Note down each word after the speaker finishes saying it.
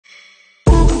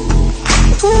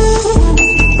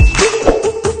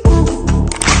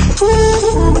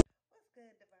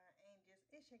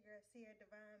Sierra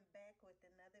Divine back with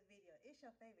another video. It's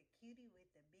your favorite cutie with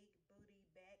the big booty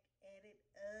back at it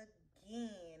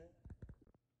again.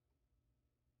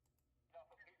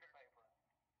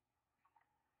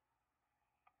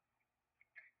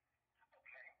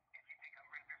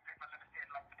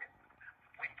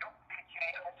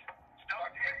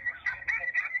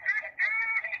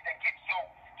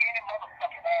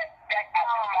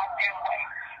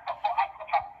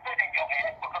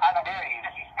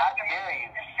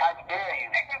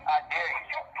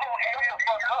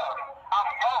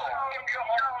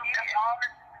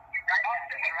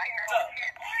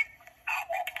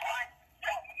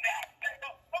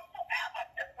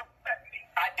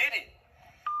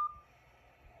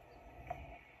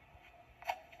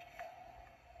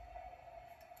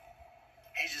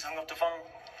 He just hung up the phone.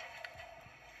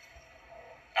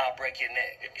 I'll break your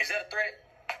neck. Is that a threat?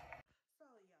 So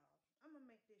y'all, I'm gonna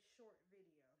make this short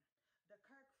video. The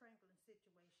Kirk Franklin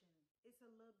situation, it's a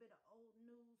little bit of old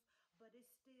news, but it's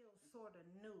still sort of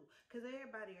new because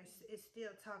everybody is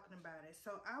still talking about it.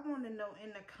 So I want to know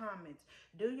in the comments,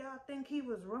 do y'all think he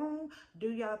was wrong? Do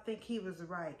y'all think he was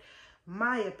right?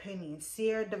 My opinion,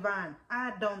 Sierra Divine,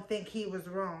 I don't think he was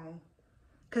wrong.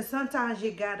 Because sometimes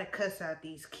you got to cuss out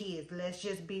these kids. Let's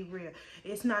just be real.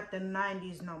 It's not the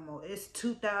 90s no more. It's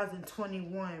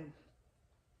 2021.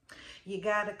 You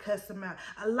got to cuss them out.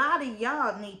 A lot of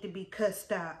y'all need to be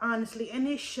cussed out, honestly. And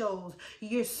it shows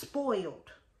you're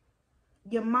spoiled.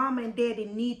 Your mom and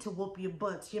daddy need to whoop your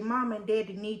butts. Your mom and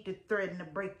daddy need to threaten to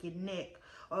break your neck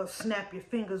or snap your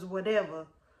fingers, whatever.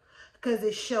 Because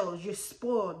it shows you're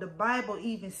spoiled. The Bible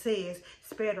even says,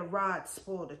 spare the rod,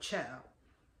 spoil the child.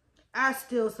 I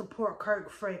still support Kirk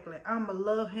Franklin. I'ma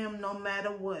love him no matter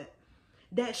what.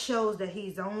 That shows that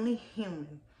he's only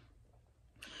human.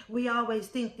 We always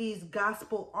think these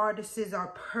gospel artists are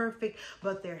perfect,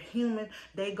 but they're human.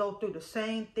 They go through the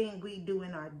same thing we do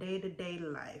in our day-to-day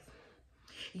life.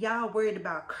 Y'all worried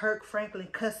about Kirk Franklin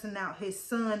cussing out his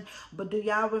son, but do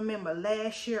y'all remember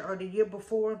last year or the year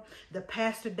before, the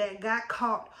pastor that got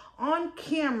caught on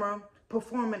camera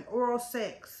performing oral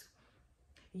sex?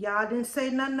 Y'all didn't say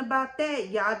nothing about that.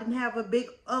 Y'all didn't have a big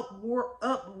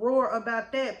uproar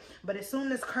about that. But as soon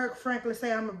as Kirk Franklin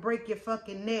say, I'm going to break your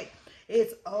fucking neck,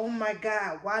 it's, oh my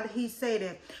God, why did he say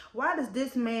that? Why does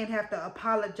this man have to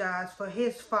apologize for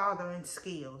his fathering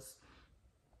skills?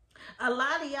 A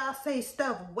lot of y'all say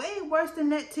stuff way worse than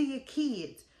that to your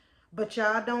kids. But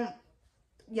y'all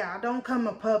don't come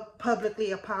and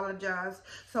publicly apologize.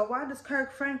 So why does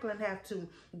Kirk Franklin have to?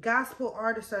 Gospel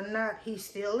artists or not, he's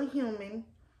still a human.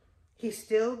 He's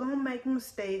still going to make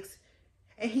mistakes.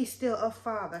 And he's still a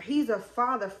father. He's a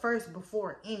father first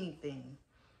before anything.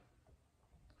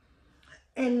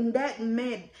 And that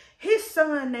meant his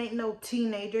son ain't no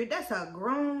teenager. That's a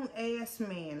grown-ass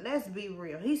man. Let's be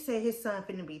real. He said his son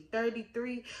finna be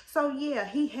 33. So, yeah,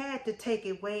 he had to take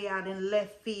it way out in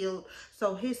left field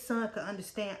so his son could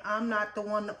understand I'm not the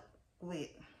one to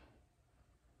quit.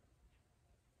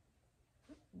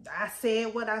 I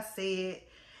said what I said.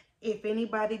 If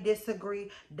anybody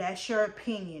disagree, that's your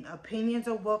opinion. Opinions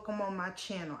are welcome on my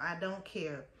channel. I don't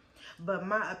care. But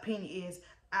my opinion is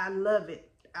I love it.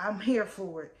 I'm here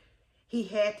for it. He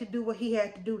had to do what he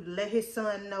had to do to let his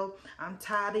son know I'm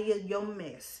tired of your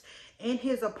mess. In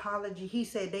his apology, he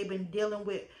said they've been dealing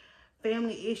with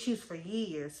family issues for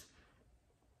years.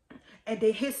 And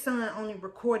then his son only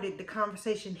recorded the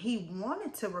conversation he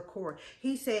wanted to record.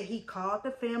 He said he called the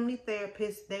family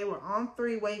therapist. They were on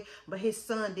three-way, but his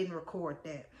son didn't record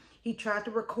that. He tried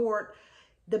to record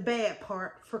the bad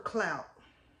part for clout.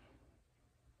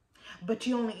 But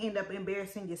you only end up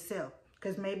embarrassing yourself.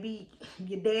 Because maybe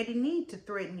your daddy need to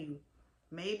threaten you.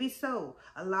 Maybe so.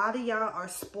 A lot of y'all are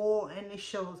spoiled and it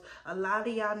shows. A lot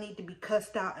of y'all need to be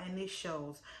cussed out and it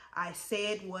shows. I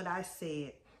said what I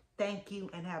said. Thank you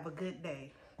and have a good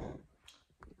day. If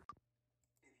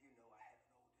you know, I have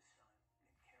an oldest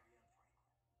son named Kirk.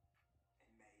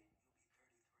 In May, he'll be 33.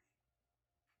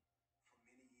 For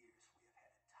many years, we have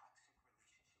had a toxic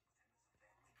relationship with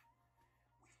him as a family.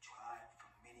 We've tried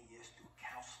for many years through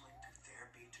counseling, through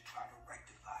therapy, to try to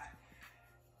rectify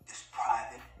this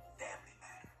private family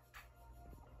matter.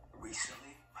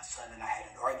 Recently, my son and I had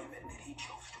an argument that he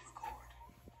chose to record.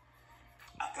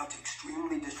 I felt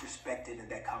extremely disrespected in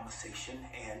that conversation,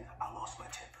 and I lost my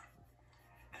temper.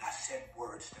 And I said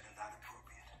words that are not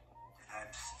appropriate. And I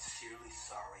am sincerely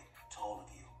sorry to all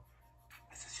of you.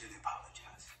 I sincerely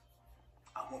apologize.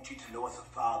 I want you to know as a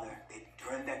father that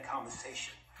during that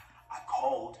conversation, I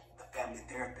called the family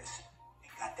therapist and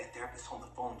got that therapist on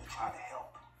the phone to try to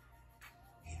help.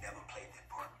 He never played that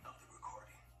part of the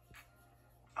recording.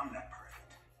 I'm not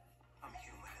perfect. I'm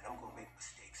human and I'm going to make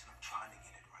mistakes, and I'm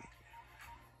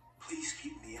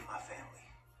family.